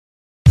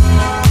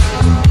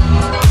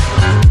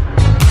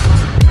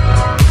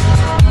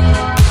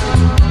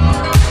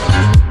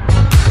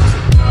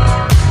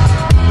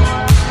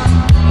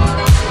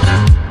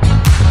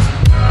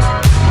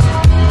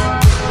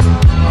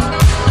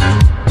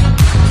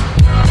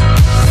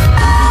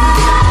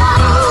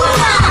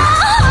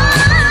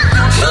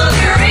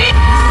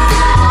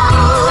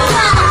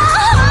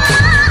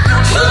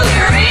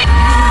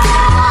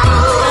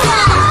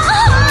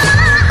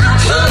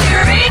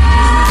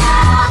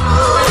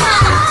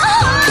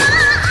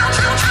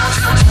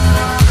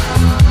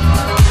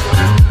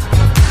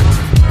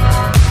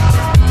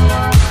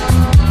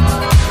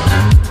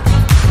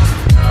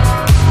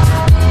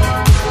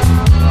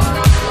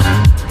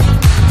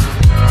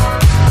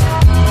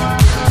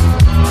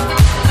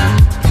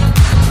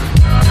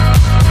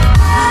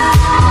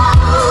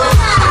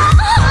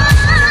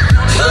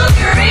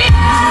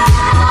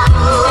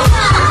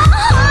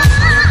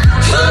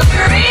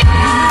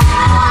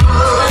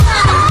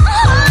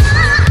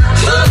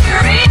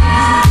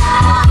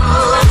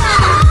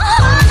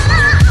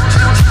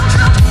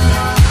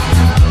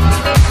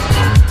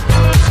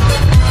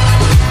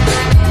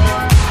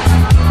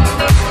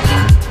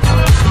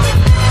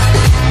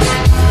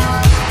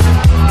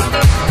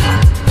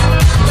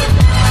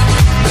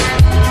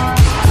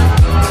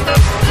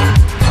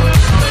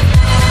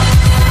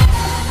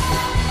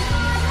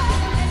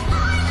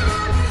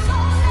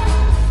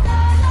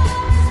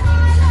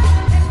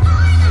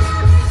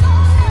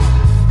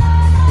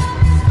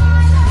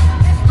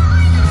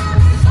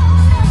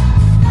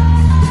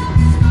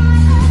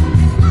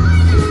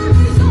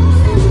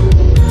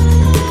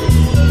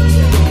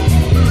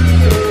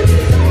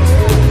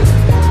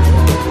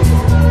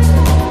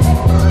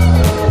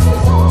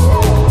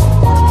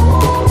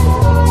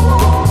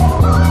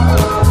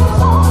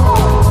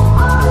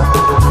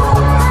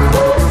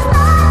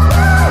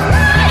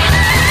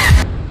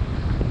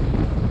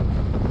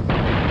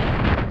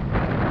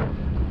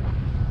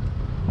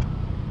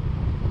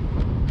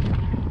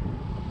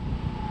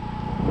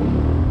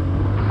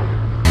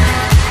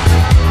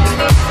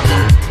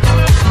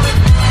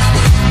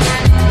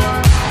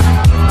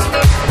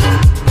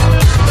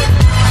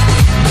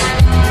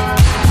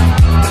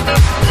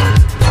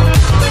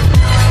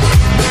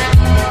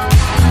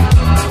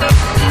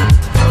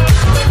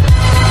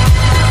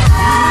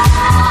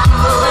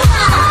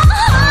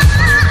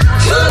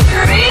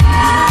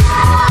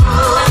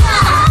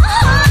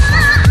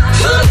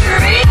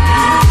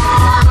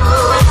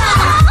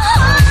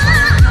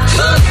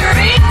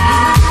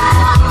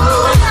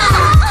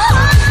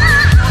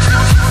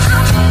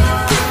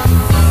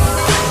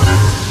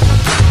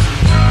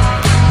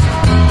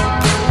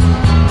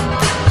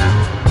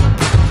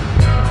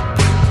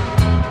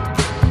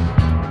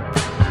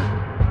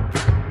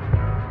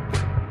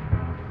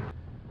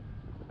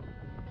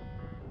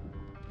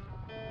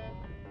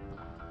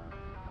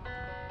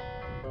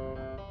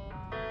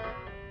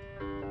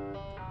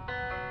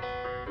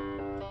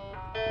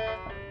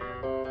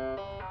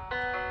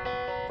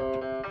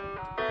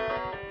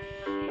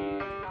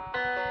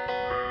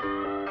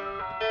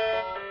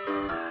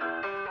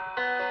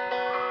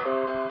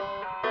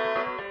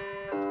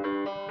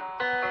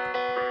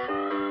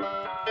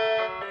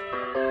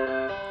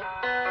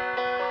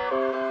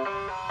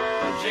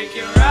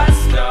drinking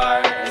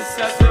Rastar. It's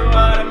us who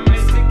want to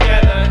mix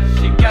together.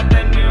 She got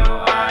the new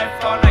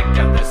iPhone, I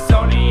got the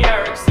Sony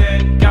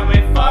Ericsson. Got me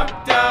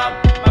fucked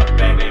up, my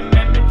baby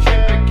made me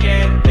trip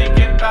again.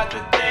 Thinking about the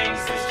things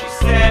that she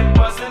said,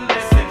 wasn't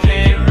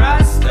listening.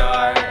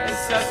 Rastar,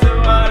 it's us who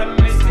want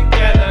to mix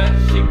together.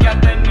 She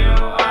got the new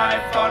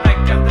iPhone, I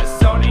got the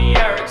Sony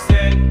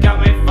Ericsson. Got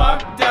me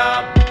fucked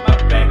up, my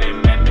baby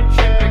made me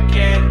trip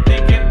again.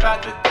 Thinking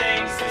about the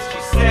things that she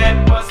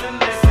said, wasn't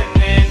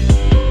listening.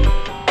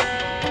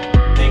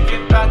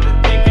 Thinking about the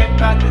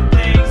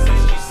things that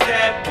she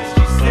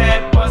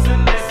said,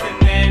 wasn't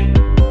listening.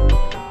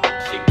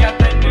 She got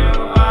the new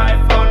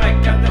iPhone, I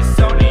got the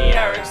Sony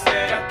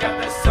Ericsson. Got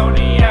the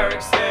Sony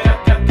Ericsson.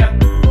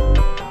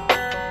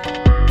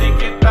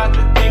 Thinking about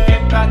the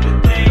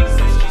things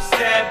that she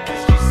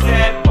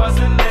said,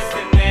 wasn't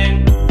listening.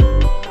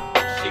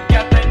 She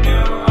got the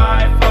new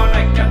iPhone,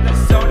 I got the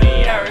Sony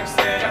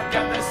Ericsson.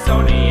 Got the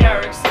Sony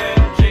Ericsson.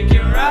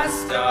 Drinking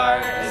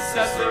Rastar, it's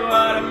us who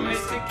wanna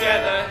mix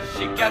together.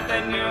 She got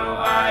the new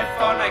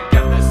iPhone, I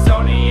got the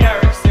Sony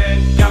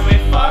Ericsson. Got me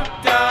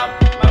fucked up,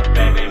 my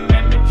baby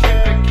made me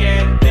trip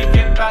again.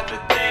 Thinking about the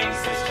things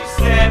that she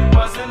said,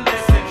 wasn't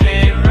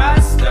listening.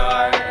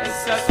 Rastar,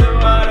 it's us who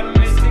wanna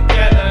mix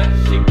together.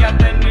 She got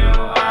the new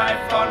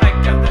iPhone, I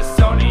got the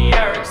Sony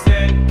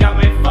Ericsson. Got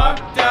me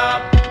fucked up,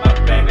 my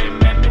baby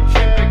made me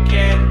trip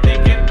again.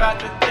 Thinking about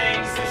the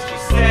things that she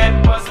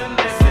said, wasn't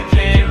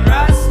listening.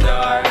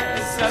 Rastar,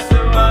 it's us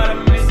who wanna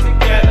mix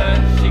together.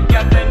 She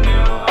got the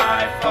new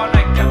iPhone,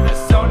 I got the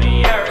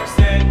Sony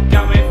Ericsson.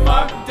 Got me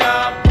fucked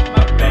up,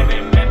 my baby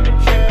made me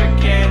trip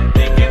again.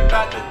 Thinking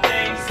about the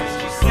things that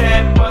she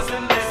said,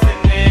 wasn't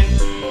listening.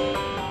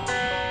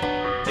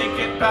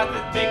 Thinking about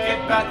the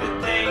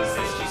things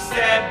that she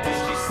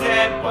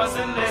said,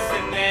 wasn't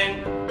listening.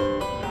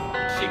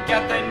 She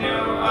got the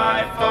new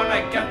iPhone,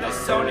 I got the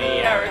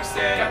Sony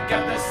Ericsson.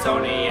 Got the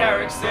Sony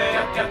Ericsson.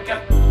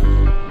 Got